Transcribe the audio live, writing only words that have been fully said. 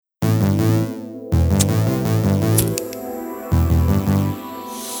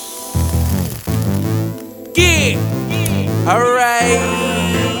Alright,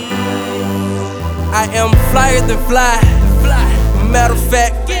 I am flyer than fly. Matter of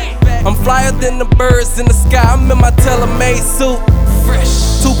fact, I'm flyer than the birds in the sky. I'm in my tailor-made suit,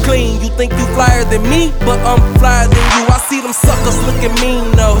 fresh, too clean. You think you flyer than me, but I'm flyer than you. I see them suckers looking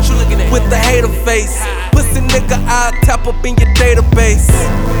mean though, with the hater face. Pussy nigga, I'll tap up in your database.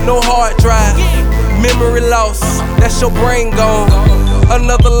 No hard drive, memory loss. That's your brain gone,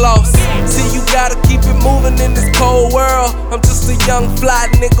 another loss. See, you gotta keep it moving in this cold world. I'm just a young fly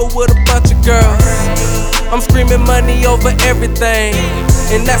nigga with a bunch of girls. I'm screaming money over everything,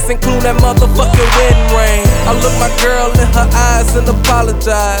 and that's including that motherfucking wedding ring. I look my girl in her eyes and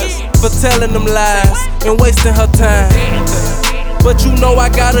apologize for telling them lies and wasting her time. But you know I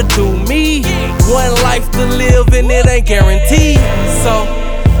gotta do me. One life to live and it ain't guaranteed. So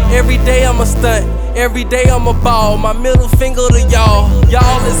every day I'm a stunt, every day I'm a ball. My middle finger to y'all.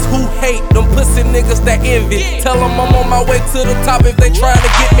 Y'all is who hate, them pussy niggas that envy. Tell them I'm on my way to the top. If they trying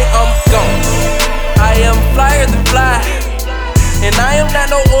to get me, I'm gone. I am flyer than fly, and I am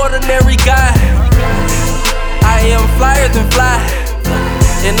not no ordinary guy. I am flyer than fly,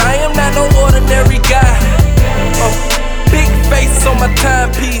 and I am not no ordinary guy. Big face on my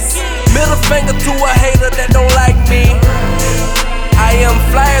timepiece, middle finger to a hater that don't like me. I am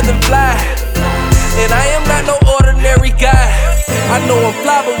flyer than fly, and I am not no ordinary guy. I know I'm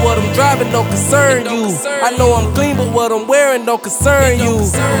fly, but what I'm driving don't concern you. I know I'm clean, but what I'm wearing don't concern you.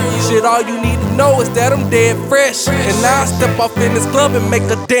 Shit, all you need to know is that I'm dead fresh, and now I step off in this club and make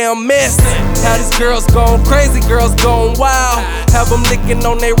a damn mess. Now these girls gone crazy, girls gone wild. Have them licking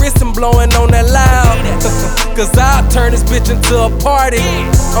on their wrist and blowing on that loud. Cause I'll turn this bitch into a party.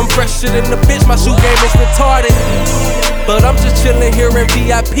 I'm fresher than the bitch, my shoe game is retarded. But I'm just chillin' here in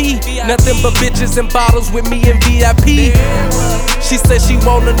VIP. Nothing but bitches and bottles with me in VIP. She said she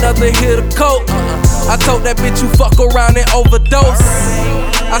want another hit of coke. I told that bitch you fuck around and overdose.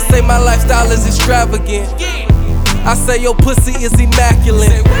 I say my lifestyle is extravagant. I say your pussy is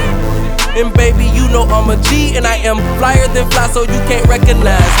immaculate. And baby, you know I'm a G, and I am flyer than fly, so you can't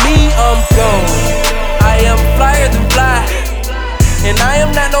recognize me. I'm gone. I am flyer than fly, and I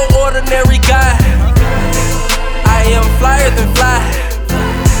am not no ordinary guy. I am flyer than fly,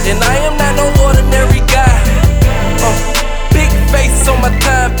 and I am not no ordinary guy. Big face on my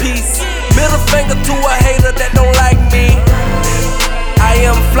timepiece, middle finger to a hater that don't like me. I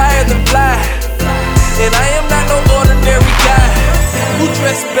am flyer than fly, and I am not no ordinary guy. Who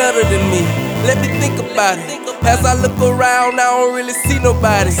dressed better than me? Let me think about it. As I look around, I don't really see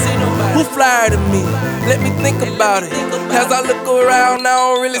nobody. Who flyer than me? Let me think about it. As I look around, I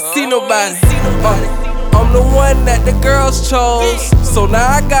don't really see nobody. I'm the one that the girls chose, so now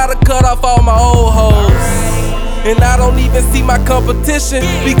I gotta cut off all my old hoes. And I don't even see my competition,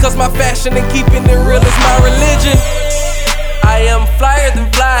 because my fashion and keeping it real is my religion. I am flyer than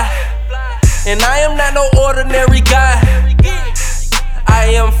fly, and I am not no ordinary guy.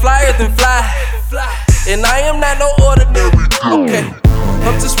 I am flyer than fly, and I am not no ordinary. Okay,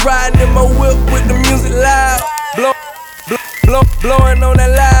 I'm just riding in my whip with the music loud, blowing on that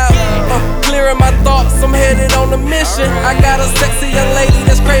loud. Clearing my thoughts, I'm headed on a mission. I got a sexy young lady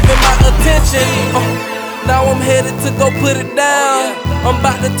that's craving my attention. Now I'm headed to go put it down. I'm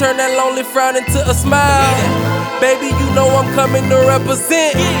about to turn that lonely frown into a smile. Baby, you know I'm coming to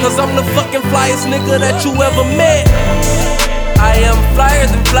represent, cause I'm the fucking flyest nigga that you ever met. I am flyer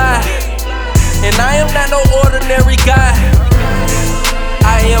than fly, and I am not no ordinary guy.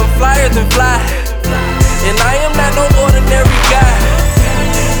 I am flyer than fly, and I am not no ordinary guy.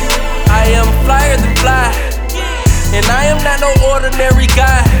 I am flyer than fly, and I am not no ordinary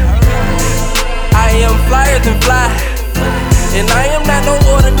guy. I am flyer than fly, and I am not no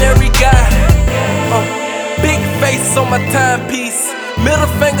ordinary guy. Big face on my timepiece, middle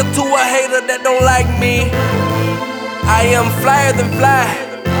finger to a hater that don't like me. I am flyer than fly,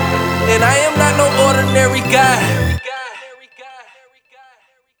 and I am not no ordinary guy.